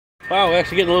Wow, we're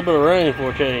actually getting a little bit of rain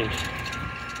for a change,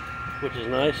 which is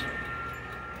nice.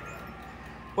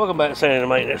 Welcome back to Sanity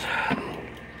Maintenance.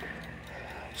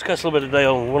 Discuss a little bit today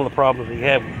on one of the problems we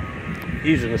have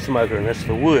using the smoker, and that's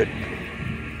the wood.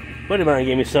 A buddy of mine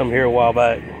gave me some here a while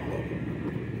back,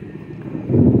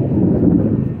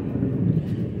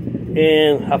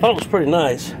 and I thought it was pretty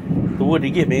nice. The wood he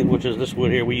gave me, which is this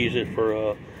wood here, we use it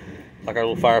for like our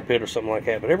little fire pit or something like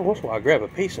that. But every once in a while, I grab a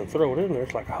piece and throw it in there.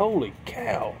 It's like, holy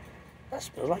cow, that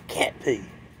smells like cat pee.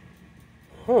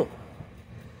 Huh.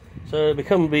 So it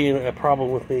become being a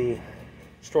problem with me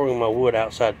storing my wood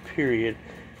outside, period,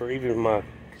 for even my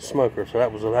smoker. So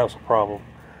that was a problem.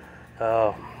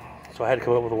 So I had to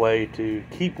come up with a way to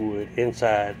keep wood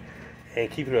inside and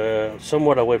keep it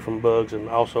somewhat away from bugs and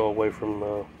also away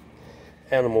from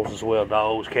animals as well.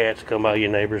 Dogs, cats, come by, your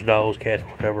neighbors, dogs, cats,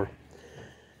 whatever.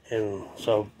 And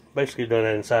so basically done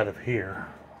that inside of here.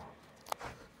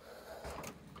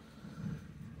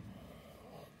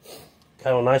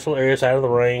 Kind of a nice little area out of the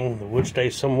rain. The wood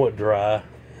stays somewhat dry.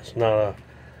 It's not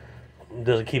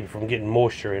doesn't keep it from getting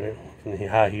moisture in it, from the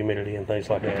high humidity and things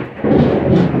like that.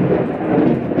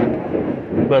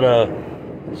 But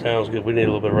sounds good. We need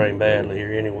a little bit of rain badly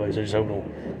here anyways. I just hope we'll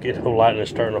get no lightning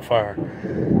starting a fire.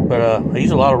 But I use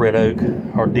a lot of red oak,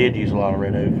 or did use a lot of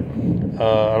red oak.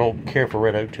 I don't care for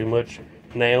red oak too much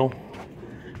now,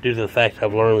 due to the fact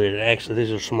I've learned that actually these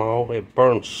are small. It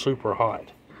burns super hot.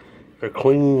 They're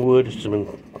clean wood. It's been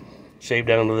shaved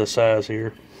down to this size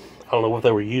here. I don't know what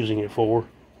they were using it for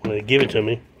when they give it to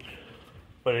me,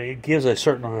 but it gives a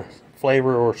certain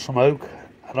flavor or smoke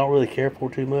I don't really care for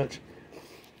too much.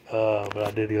 But I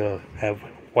did have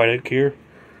white oak here.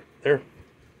 There.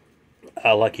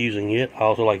 I like using it. I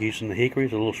also like using the hickory.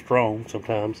 It's a little strong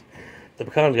sometimes. The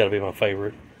pecan's got to be my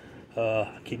favorite.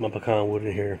 I keep my pecan wood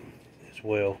in here as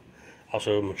well.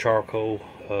 Also my charcoal,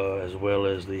 as well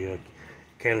as the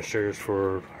canisters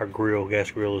for our grill,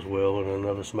 gas grill as well, and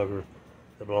another smoker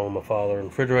that belonged to my father, and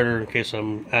refrigerator in case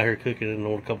I'm out here cooking and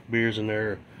want a couple beers in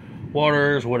there,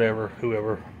 waters, whatever,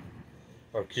 whoever,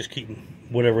 or just keeping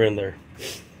whatever in there.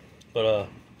 But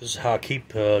this is how I keep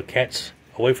cats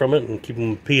away from it and keep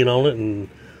them peeing on it, and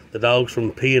the dogs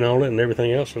from peeing on it and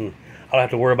everything else. And I don't have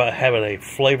to worry about having a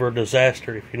flavor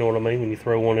disaster, if you know what I mean, when you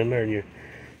throw one in there and you're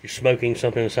smoking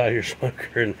something inside your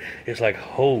smoker and it's like,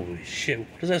 holy shit,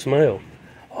 what does that smell?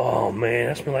 Oh man,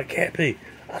 that smells like cat pee.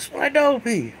 I smell like dog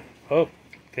pee. Oh,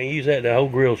 can't use that. The whole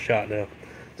grill's shot now.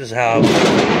 This is how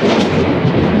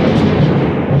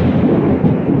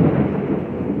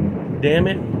damn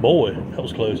it, boy, that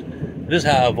was close. This is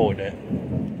how I avoid that.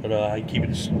 But I keep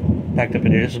it packed up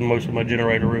in here. This is most of my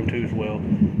generator room too as well.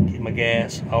 Keep my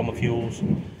gas, all my fuels,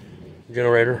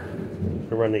 generator,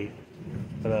 whatever I need.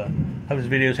 But I hope this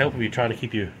video is helpful if you're trying to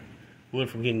keep your wood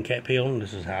from getting cat pee on.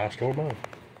 This is how I store mine.